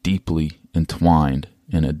is deeply entwined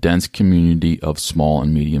in a dense community of small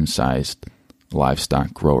and medium-sized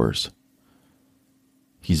livestock growers.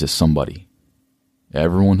 He's a somebody.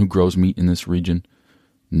 Everyone who grows meat in this region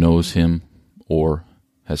knows him or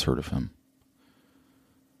has heard of him.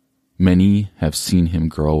 Many have seen him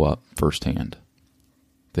grow up firsthand.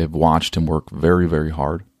 They've watched him work very, very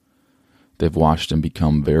hard. They've watched him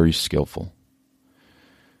become very skillful.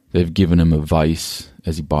 They've given him advice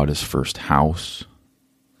as he bought his first house.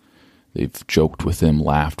 They've joked with him,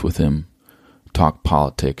 laughed with him, talked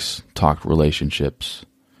politics, talked relationships,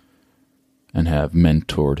 and have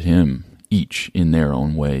mentored him, each in their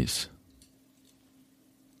own ways.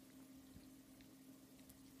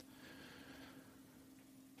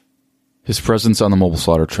 His presence on the mobile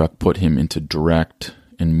slaughter truck put him into direct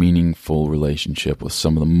and meaningful relationship with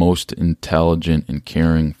some of the most intelligent and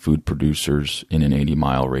caring food producers in an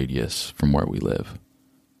 80-mile radius from where we live.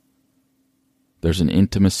 There's an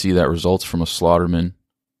intimacy that results from a slaughterman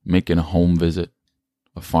making a home visit,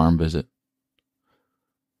 a farm visit.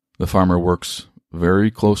 The farmer works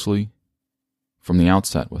very closely from the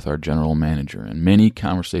outset with our general manager, and many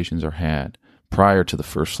conversations are had prior to the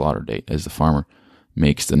first slaughter date as the farmer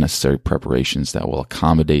makes the necessary preparations that will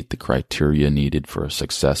accommodate the criteria needed for a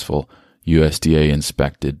successful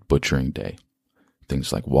USDA-inspected butchering day.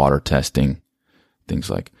 Things like water testing, things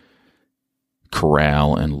like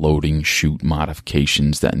corral and loading chute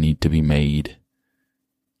modifications that need to be made,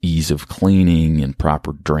 ease of cleaning and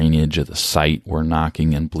proper drainage of the site where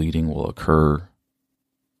knocking and bleeding will occur.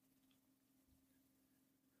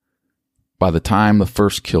 By the time the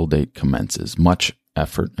first kill date commences, much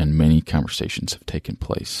effort and many conversations have taken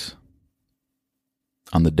place.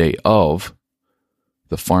 On the day of,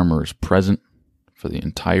 the farmer is present for the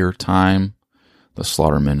entire time the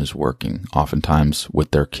slaughterman is working, oftentimes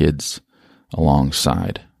with their kids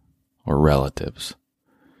alongside or relatives.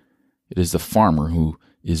 It is the farmer who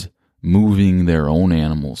is moving their own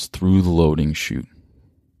animals through the loading chute,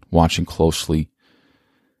 watching closely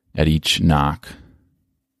at each knock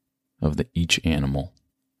of each animal.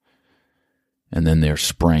 And then they're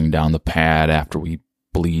spraying down the pad after we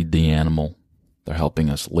bleed the animal. They're helping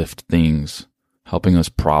us lift things, helping us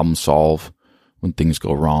problem solve when things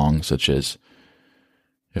go wrong, such as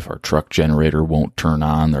if our truck generator won't turn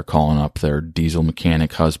on, they're calling up their diesel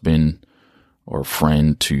mechanic husband or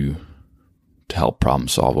friend to help problem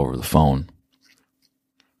solve over the phone.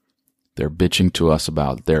 They're bitching to us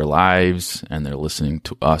about their lives, and they're listening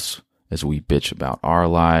to us as we bitch about our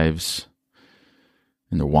lives.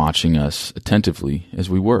 And they're watching us attentively as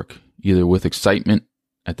we work, either with excitement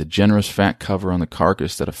at the generous fat cover on the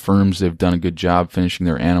carcass that affirms they've done a good job finishing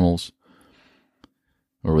their animals,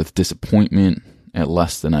 or with disappointment at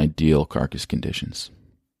less than ideal carcass conditions.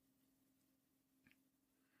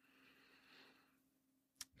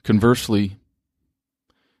 Conversely,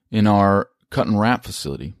 in our cut and wrap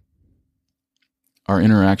facility, our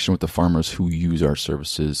interaction with the farmers who use our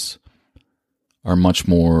services are much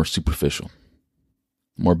more superficial,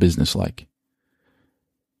 more businesslike.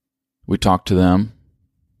 We talk to them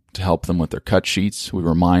to help them with their cut sheets. We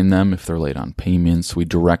remind them if they're late on payments. We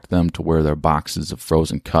direct them to where their boxes of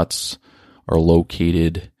frozen cuts are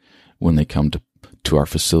located when they come to our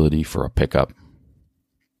facility for a pickup.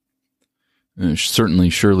 And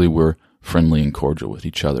surely we're friendly and cordial with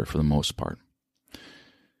each other for the most part.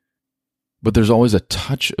 But there's always a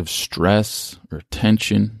touch of stress or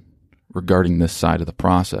tension regarding this side of the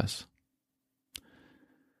process.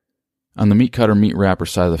 On the meat cutter, meat wrapper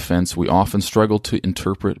side of the fence, we often struggle to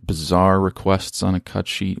interpret bizarre requests on a cut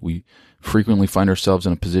sheet. We frequently find ourselves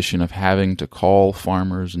in a position of having to call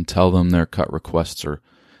farmers and tell them their cut requests are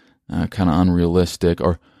kind of unrealistic,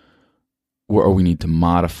 or we need to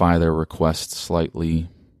modify their requests slightly.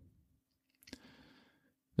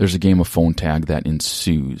 There's a game of phone tag that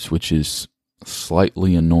ensues, which is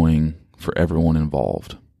slightly annoying for everyone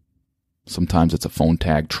involved. Sometimes it's a phone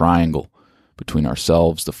tag triangle between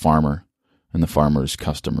ourselves, the farmer, and the farmer's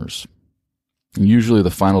customers. And usually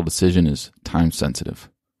the final decision is time sensitive.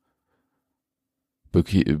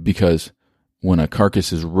 Because when a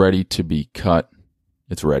carcass is ready to be cut,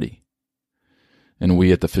 it's ready. And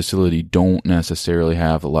we at the facility don't necessarily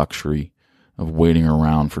have the luxury of waiting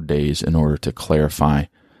around for days in order to clarify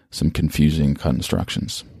some confusing cut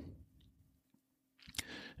instructions.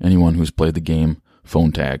 Anyone who's played the game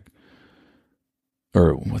phone tag,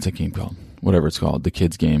 or what's that game called? Whatever it's called, the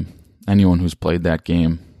kids game. Anyone who's played that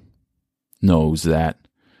game knows that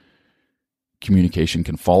communication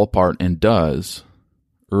can fall apart, and does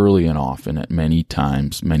early and often at many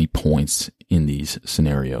times, many points in these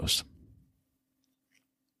scenarios.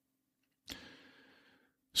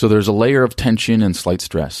 So there's a layer of tension and slight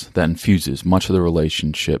stress that infuses much of the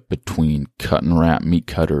relationship between cut and wrap meat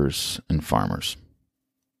cutters and farmers.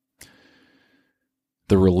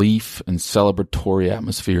 The relief and celebratory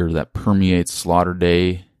atmosphere that permeates slaughter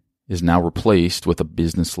day is now replaced with a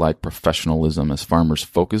business-like professionalism as farmers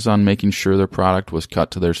focus on making sure their product was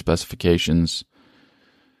cut to their specifications.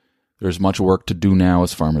 There's much work to do now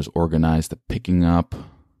as farmers organize the picking up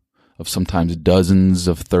of sometimes dozens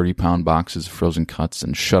of 30-pound boxes of frozen cuts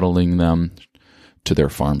and shuttling them to their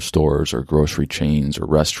farm stores or grocery chains or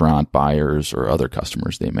restaurant buyers or other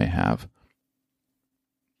customers they may have.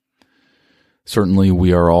 Certainly,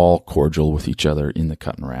 we are all cordial with each other in the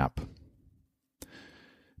cut and wrap.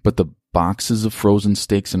 But the boxes of frozen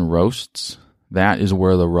steaks and roasts That is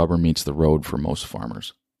where the rubber meets the road for most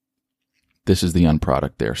farmers. This is the end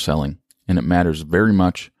product they are selling, and it matters very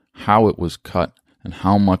much how it was cut and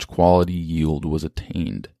how much quality yield was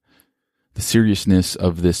attained. The seriousness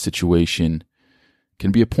of this situation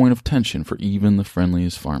can be a point of tension for even the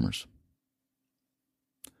friendliest farmers.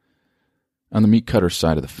 On the meat cutter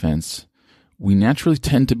side of the fence, we naturally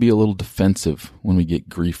tend to be a little defensive when we get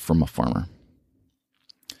grief from a farmer.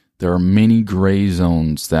 There are many gray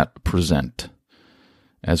zones that present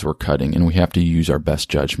as we're cutting, and we have to use our best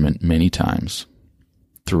judgment many times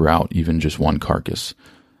throughout even just one carcass.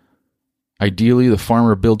 Ideally, the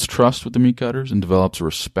farmer builds trust with the meat cutters and develops a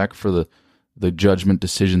respect for the judgment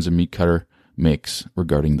decisions a meat cutter makes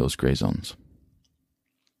regarding those gray zones.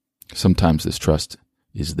 Sometimes this trust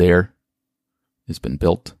is there, it's been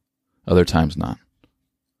built, other times not.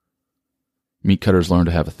 Meat cutters learn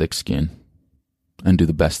to have a thick skin and do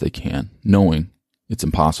the best they can, knowing it's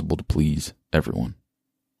impossible to please everyone.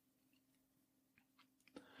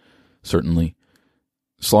 Certainly,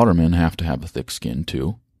 slaughtermen have to have a thick skin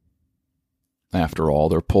too. After all,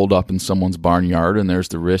 they're pulled up in someone's barnyard, and there's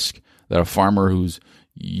the risk that a farmer who's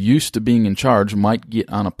used to being in charge might get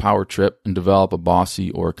on a power trip and develop a bossy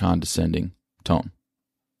or condescending tone.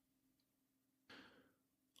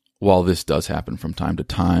 While this does happen from time to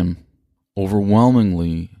time,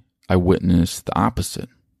 overwhelmingly, I witness the opposite.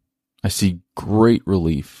 I see great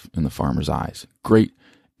relief in the farmer's eyes, great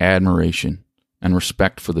admiration and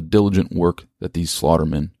respect for the diligent work that these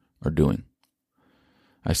slaughtermen are doing.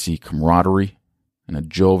 I see camaraderie and a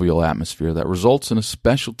jovial atmosphere that results in a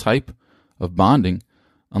special type of bonding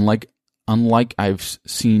unlike I've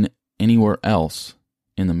seen anywhere else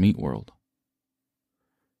in the meat world.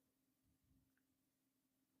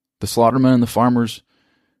 The slaughtermen and the farmers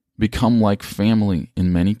become like family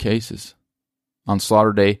in many cases. On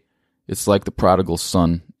slaughter day, it's like the prodigal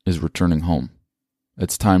son is returning home.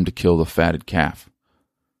 It's time to kill the fatted calf.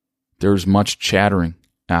 There's much chattering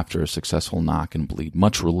after a successful knock and bleed,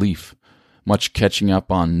 much relief, much catching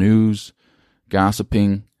up on news,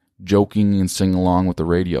 gossiping, joking, and singing along with the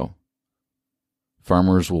radio.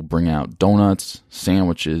 Farmers will bring out donuts,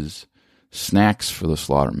 sandwiches, snacks for the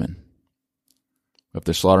slaughtermen. If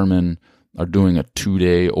the slaughtermen are doing a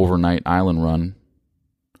 2-day overnight island run,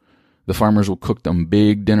 the farmers will cook them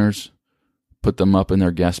big dinners, put them up in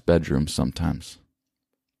their guest bedrooms sometimes.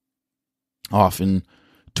 Often,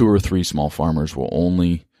 2 or 3 small farmers with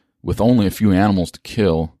only a few animals to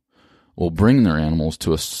kill, will bring their animals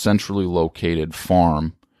to a centrally located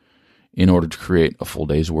farm in order to create a full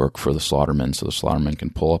day's work for the slaughtermen, so the slaughtermen can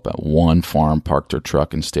pull up at one farm, park their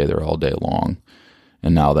truck, and stay there all day long.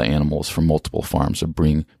 And now the animals from multiple farms are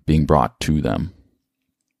being brought to them.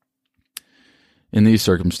 In these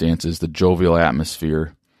circumstances, the jovial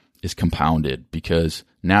atmosphere is compounded because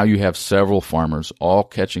now you have several farmers all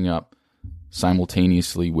catching up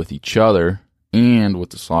simultaneously with each other and with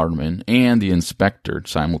the slaughterman and the inspector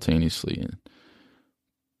simultaneously. And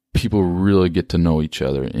people really get to know each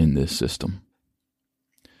other in this system.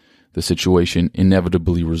 The situation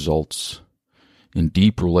inevitably results in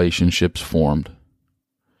deep relationships formed,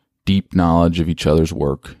 deep knowledge of each other's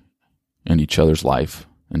work and each other's life,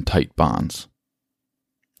 and tight bonds.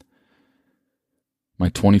 My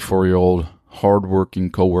 24-year-old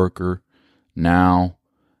hardworking coworker now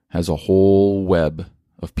has a whole web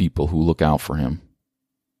of people who look out for him,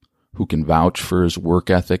 who can vouch for his work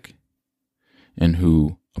ethic, and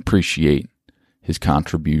who appreciate his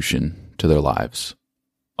contribution to their lives.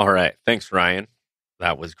 All right. Thanks, Ryan.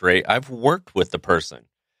 That was great. I've worked with the person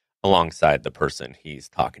alongside the person he's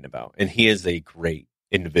talking about, and he is a great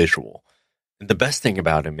individual. And the best thing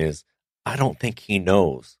about him is I don't think he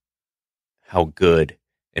knows how good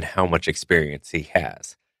and how much experience he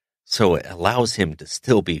has. So it allows him to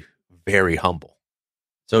still be very humble.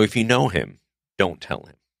 So if you know him, don't tell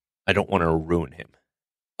him. I don't want to ruin him.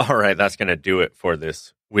 All right, that's going to do it for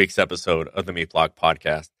this week's episode of the Meat Block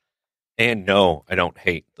Podcast. And no, I don't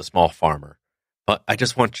hate the small farmer, but I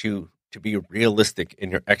just want you to be realistic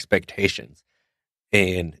in your expectations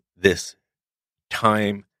in this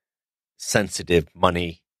time-sensitive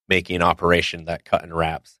money-making operation that cut and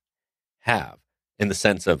wraps have, in the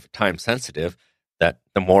sense of time-sensitive, that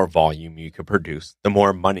the more volume you can produce, the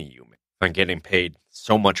more money you make. I'm getting paid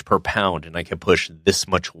so much per pound and I can push this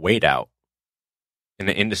much weight out in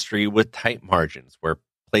an industry with tight margins, where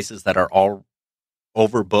places that are all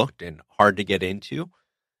overbooked and hard to get into,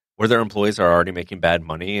 where their employees are already making bad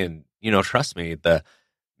money. And, trust me, the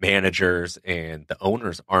managers and the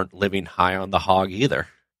owners aren't living high on the hog either.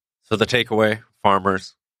 So the takeaway,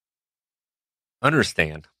 farmers,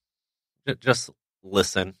 understand, just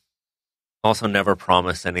listen, Also, never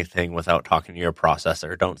promise anything without talking to your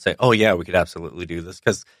processor. Don't say, oh yeah, we could absolutely do this,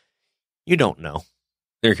 because you don't know.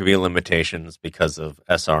 There could be limitations because of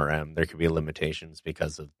SRM. There could be limitations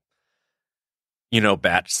because of,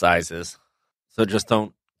 batch sizes. So just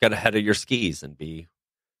don't get ahead of your skis and be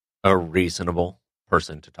a reasonable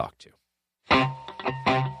person to talk to.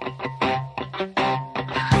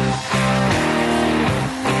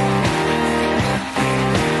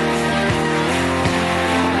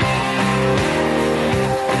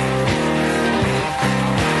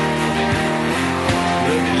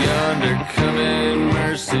 Look yonder coming,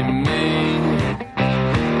 mercy me.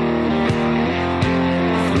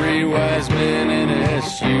 3 wise men in a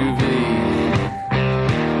SUV.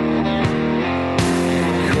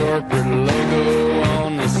 Corporate logo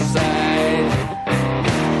on the side.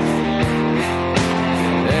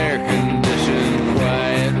 Air conditioned,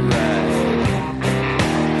 quiet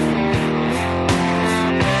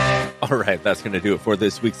ride. All right, that's going to do it for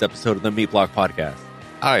this week's episode of the Meat Block Podcast.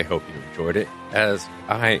 I hope you enjoyed it as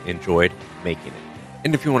I enjoyed making it.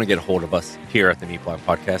 And if you want to get a hold of us here at the Meat Block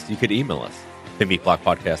Podcast, you could email us,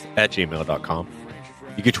 themeatblockpodcast@gmail.com.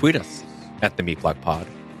 You could tweet us at the Meat Block Pod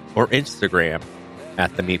or Instagram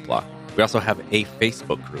at the Meat Block. We also have a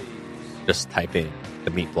Facebook group. Just type in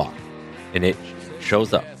the Meat Block and it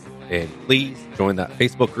shows up. And please join that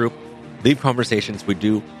Facebook group. Leave conversations. We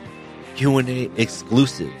do Q&A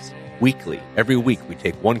exclusives weekly. Every week we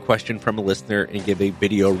take one question from a listener and give a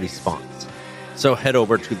video response. So head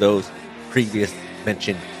over to those previous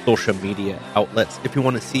mentioned social media outlets if you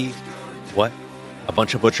want to see what a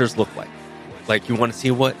bunch of butchers look like. Like you want to see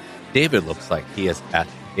what David looks like. He is at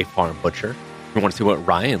a farm butcher. If you want to see what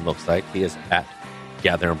Ryan looks like, he is at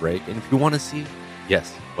Gather and Break. And if you want to see,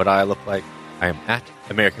 yes, what I look like, I am at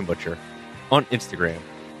American Butcher on Instagram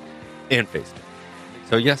and Facebook.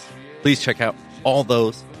 So yes, please check out all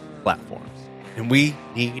those platforms. And we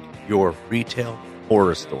need your retail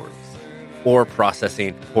horror stories or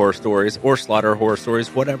processing horror stories or slaughter horror stories,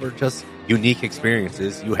 whatever just unique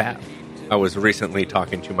experiences you have. I was recently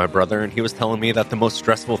talking to my brother and he was telling me that the most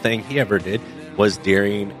stressful thing he ever did was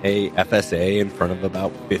during a FSA in front of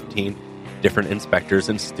about 15 different inspectors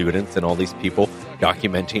and students and all these people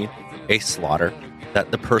documenting a slaughter,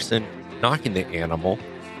 that the person knocking the animal,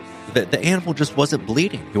 the animal just wasn't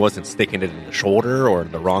bleeding. He wasn't sticking it in the shoulder or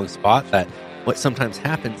in the wrong spot. That what sometimes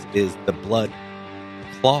happens is the blood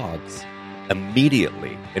clogs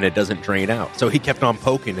immediately and it doesn't drain out. So he kept on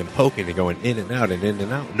poking and going in and out and in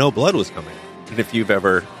and out. No blood was coming. And if you've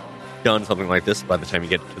ever done something like this, by the time you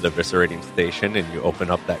get to the eviscerating station and you open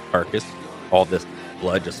up that carcass, all this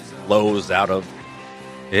blood just flows out of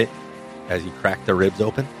it as you crack the ribs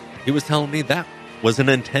open. He was telling me that was an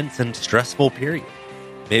intense and stressful period.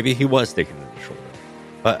 Maybe he was sticking it in the shoulder,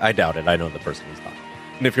 but I doubt it. I know the person he's talking.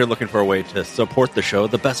 And if you're looking for a way to support the show,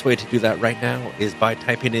 the best way to do that right now is by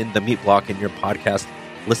typing in the Meat Block in your podcast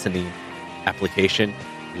listening application,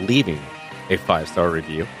 leaving a 5-star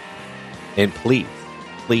review, and please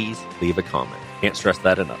leave a comment. Can't stress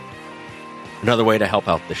that enough. Another way to help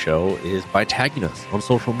out the show is by tagging us on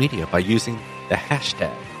social media by using the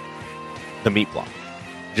hashtag #TheMeatBlock.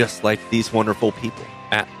 Just like these wonderful people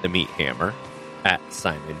at The Meat Hammer, at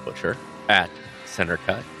Simon Butcher, at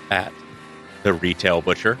Centercut, at The Retail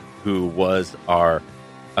Butcher, who was our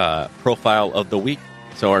profile of the week,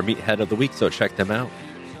 so our meathead of the week, so check them out,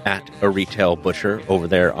 at A Retail Butcher over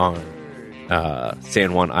there on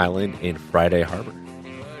San Juan Island in Friday Harbor.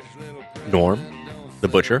 Norm, the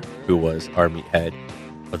butcher, who was our meathead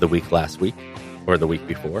of the week last week, or the week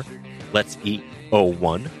before. Let's Eat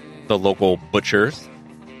 01, the local butchers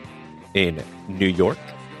in New York.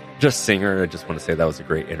 Just Singer, I just want to say that was a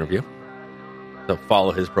great interview. So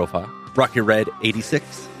follow his profile. Rocky Red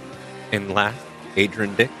 86. And last,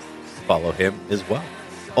 Adrian Dix. Follow him as well.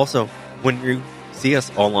 Also, when you see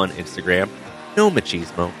us all on Instagram, no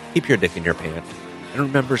machismo. Keep your dick in your pants. And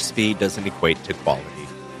remember, speed doesn't equate to quality.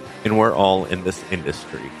 And we're all in this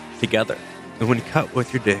industry together. And when you cut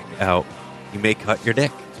with your dick out, you may cut your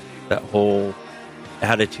dick. That whole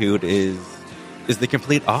attitude is the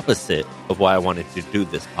complete opposite of why I wanted to do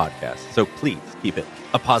this podcast. So please keep it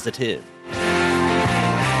a positive.